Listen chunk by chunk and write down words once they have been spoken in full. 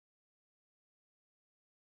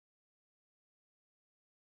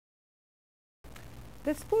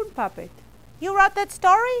The Spoon Puppet. You wrote that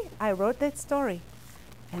story? I wrote that story.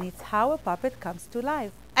 And it's how a puppet comes to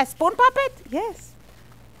life. A spoon puppet? Yes.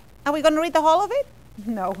 Are we going to read the whole of it?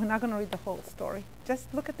 No, we're not going to read the whole story.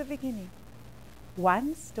 Just look at the beginning.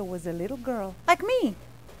 Once there was a little girl, like me.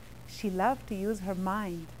 She loved to use her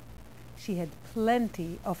mind. She had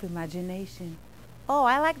plenty of imagination. Oh,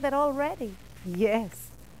 I like that already. Yes.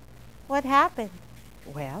 What happened?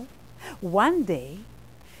 Well, one day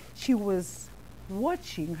she was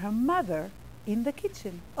watching her mother in the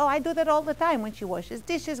kitchen. Oh, I do that all the time when she washes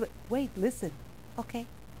dishes. Wait, listen. Okay.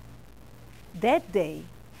 That day,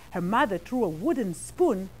 her mother threw a wooden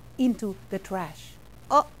spoon into the trash.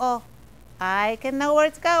 Uh-oh. I can know where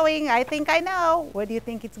it's going. I think I know. Where do you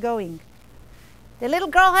think it's going? The little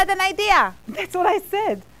girl had an idea. That's what I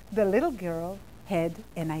said. The little girl had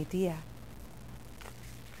an idea.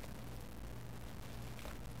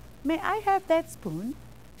 May I have that spoon?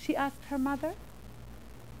 She asked her mother.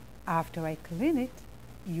 After I clean it,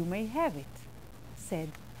 you may have it, said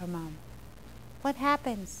her mom. What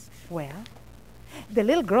happens? Well, the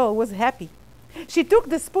little girl was happy. She took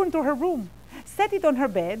the spoon to her room, set it on her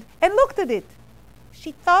bed, and looked at it.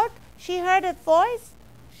 She thought she heard a voice.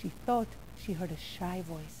 She thought she heard a shy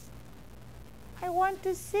voice. I want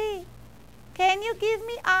to see. Can you give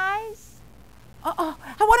me eyes? I want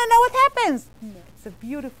to know what happens. It's a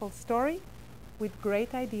beautiful story with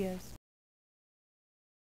great ideas.